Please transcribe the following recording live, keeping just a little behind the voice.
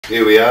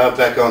Here we are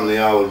back on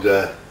the old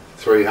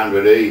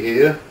 300E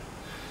here,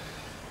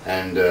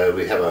 and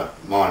we have a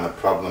minor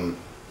problem,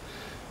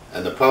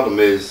 and the problem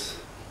is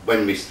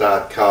when we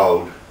start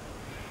cold,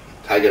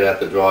 take it out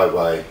the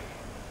driveway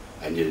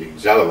and you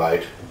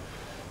accelerate,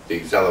 the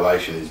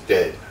acceleration is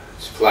dead,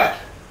 it's flat.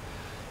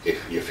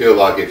 If you feel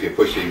like if you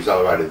push the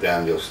accelerator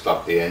down you'll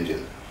stop the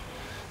engine,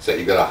 so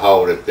you've got to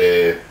hold it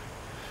there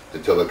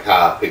until the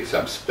car picks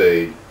up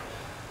speed,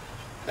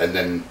 and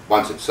then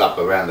once it's up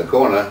around the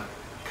corner,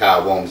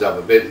 car warms up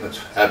a bit and it's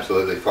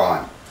absolutely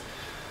fine.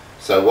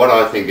 So what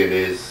I think it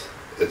is,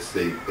 it's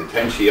the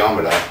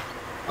potentiometer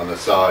on the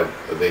side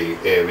of the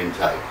air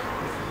intake,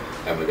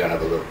 and we're going to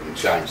have a look and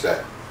change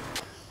that.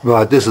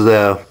 Right, this is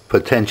our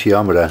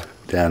potentiometer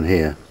down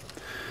here,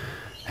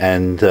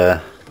 and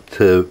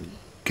to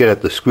get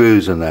at the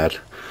screws and that,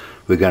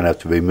 we're going to have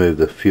to remove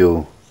the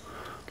fuel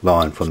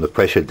line from the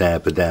pressure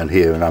damper down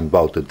here and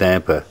unbolt the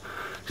damper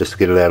just to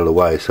get it out of the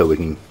way so we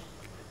can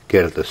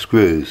get at the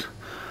screws.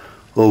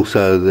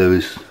 Also, there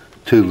is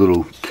two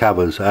little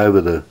covers over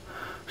the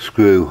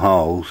screw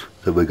holes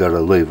that we've got to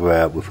lever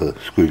out with a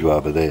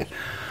screwdriver there.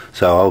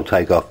 So I'll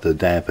take off the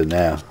damper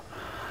now,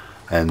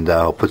 and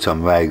I'll put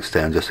some rags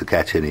down just to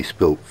catch any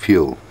spilt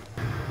fuel.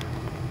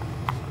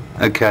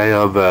 Okay,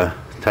 I've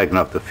taken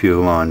off the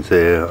fuel lines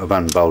there. I've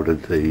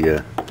unbolted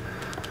the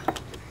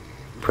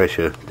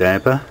pressure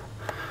damper.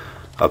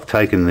 I've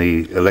taken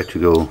the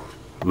electrical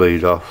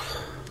lead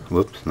off.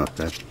 Whoops, not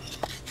that.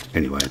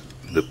 Anyway,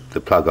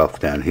 the plug off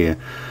down here,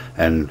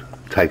 and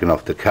taken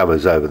off the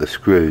covers over the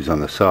screws on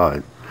the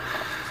side.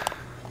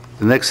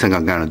 The next thing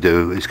I'm going to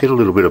do is get a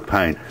little bit of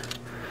paint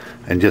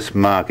and just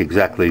mark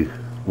exactly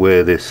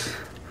where this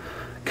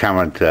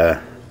current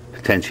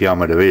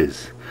potentiometer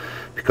is,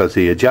 because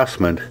the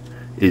adjustment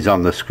is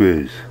on the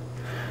screws.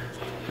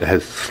 It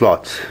has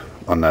slots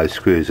on those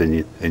screws,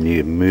 and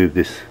you move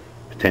this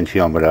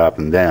potentiometer up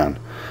and down.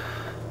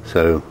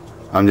 So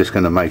I'm just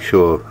going to make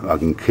sure I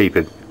can keep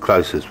it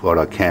close as what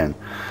I can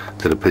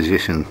to the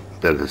position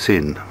that it's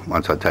in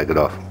once I take it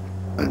off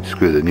and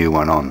screw the new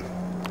one on.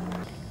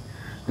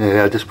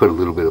 Yeah, I just put a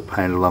little bit of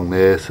paint along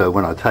there, so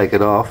when I take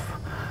it off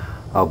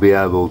I'll be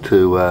able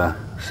to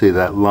see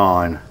that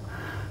line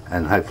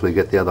and hopefully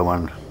get the other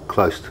one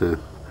close to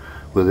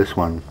where this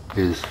one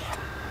is.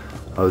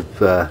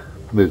 I've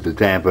moved the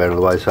damper out of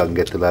the way so I can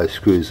get to those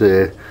screws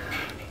there.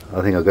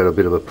 I think I've got a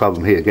bit of a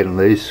problem here getting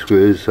these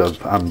screws.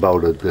 I've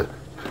unbolted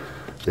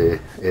the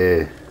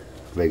air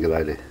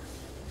regulator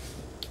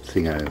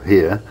thing over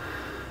here.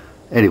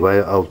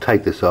 Anyway, I'll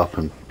take this off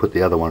and put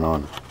the other one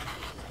on.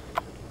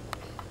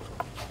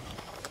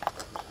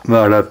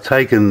 Right, I've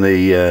taken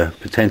the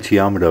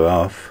potentiometer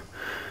off,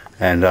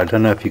 and I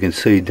don't know if you can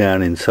see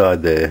down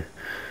inside there,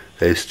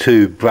 there's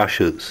two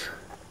brushes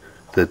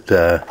that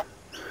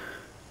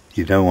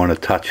you don't want to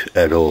touch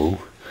at all,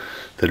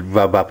 that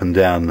rub up and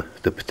down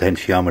the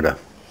potentiometer.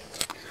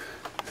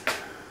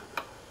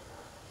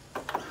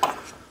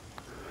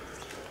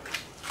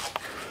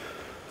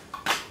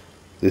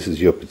 This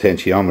is your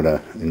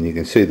potentiometer, and you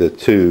can see the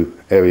two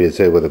areas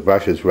there where the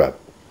brushes rub.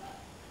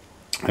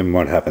 And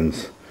what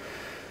happens,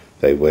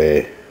 they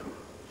wear.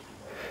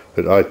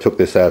 But I took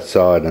this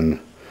outside and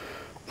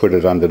put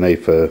it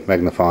underneath a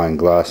magnifying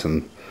glass,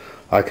 and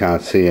I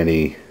can't see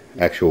any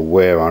actual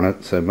wear on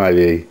it, so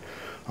maybe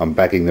I'm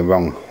backing the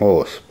wrong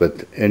horse.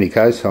 But in any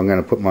case, I'm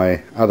going to put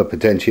my other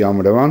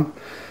potentiometer on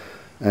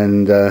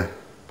and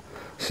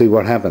see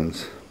what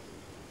happens.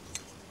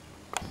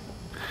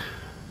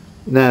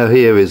 Now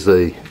here is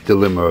the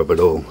dilemma of it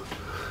all.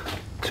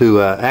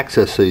 To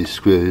access these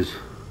screws,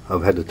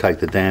 I've had to take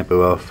the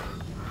damper off,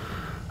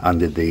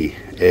 undid the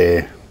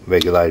air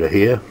regulator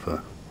here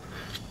for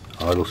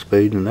idle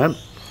speed and that,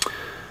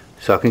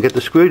 so I can get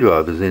the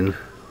screwdrivers in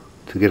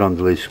to get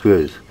onto these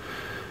screws.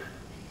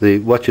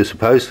 What you're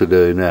supposed to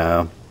do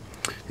now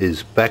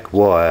is back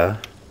wire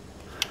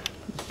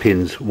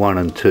pins 1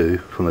 and 2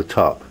 from the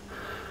top,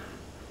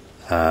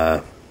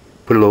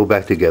 put it all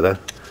back together,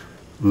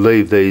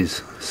 leave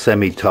these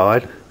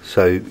semi-tight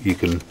so you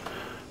can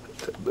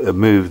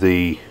move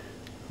the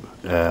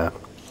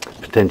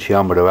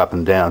potentiometer up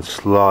and down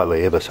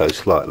slightly, ever so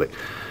slightly.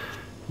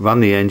 Run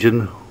the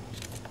engine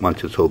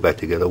once it's all back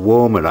together,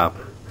 warm it up,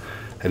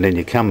 and then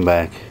you come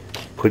back,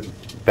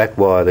 back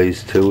wire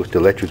these two with the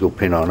electrical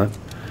pin on it,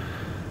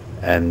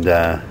 and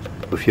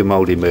with your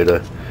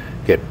multimeter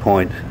get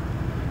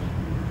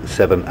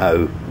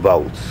 0.70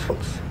 volts,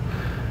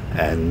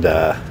 and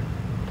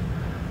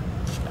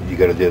you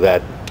got to do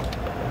that,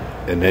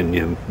 and then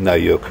you know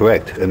you're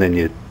correct, and then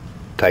you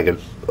take it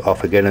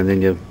off again, and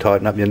then you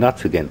tighten up your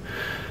nuts again.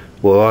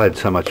 Well, I had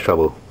so much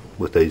trouble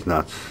with these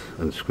nuts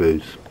and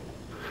screws,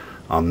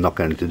 I'm not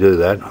going to do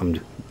that,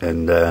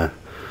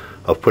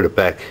 I've put it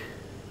back,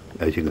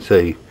 as you can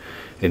see,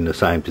 in the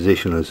same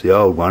position as the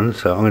old one.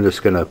 So I'm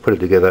just going to put it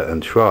together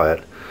and try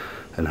it,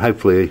 and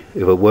hopefully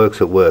if it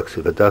works, it works.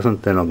 If it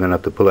doesn't, then I'm going to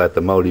have to pull out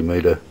the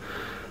multimeter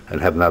and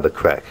have another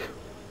crack.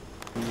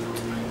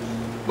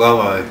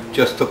 Well, I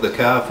just took the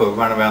car for a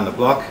run around the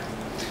block.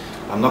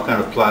 I'm not going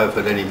to play with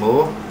it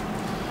anymore.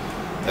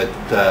 It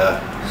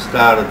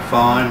started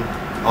fine,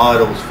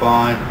 idles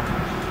fine,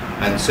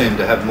 and seemed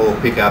to have more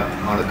pickup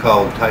on a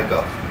cold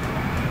takeoff.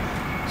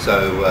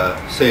 So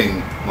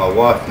seeing my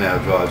wife now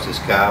drives this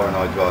car and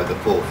I drive the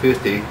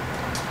 450,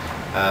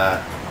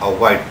 I'll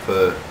wait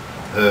for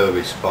her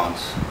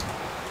response.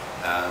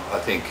 I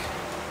think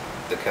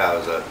the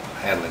cars are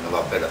handling a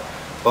lot better.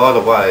 By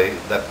the way,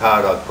 that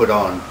part I put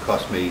on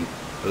cost me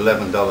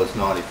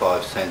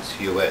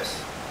 $11.95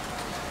 US,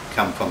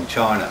 come from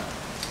China,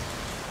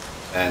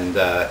 and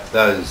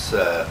those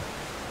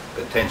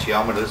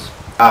potentiometers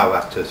are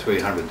up to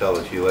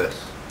 $300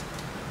 US,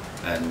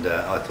 and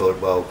I thought,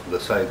 well, for the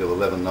sake of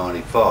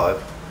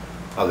 $11.95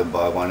 I can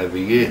buy one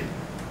every year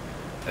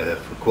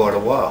for quite a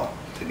while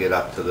to get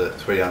up to the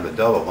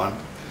 $300 one.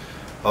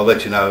 I'll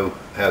let you know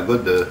how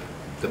good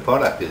the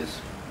product is,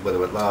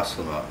 whether it lasts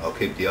or not. I'll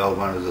keep the old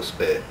one as a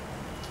spare.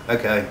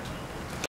 Okay.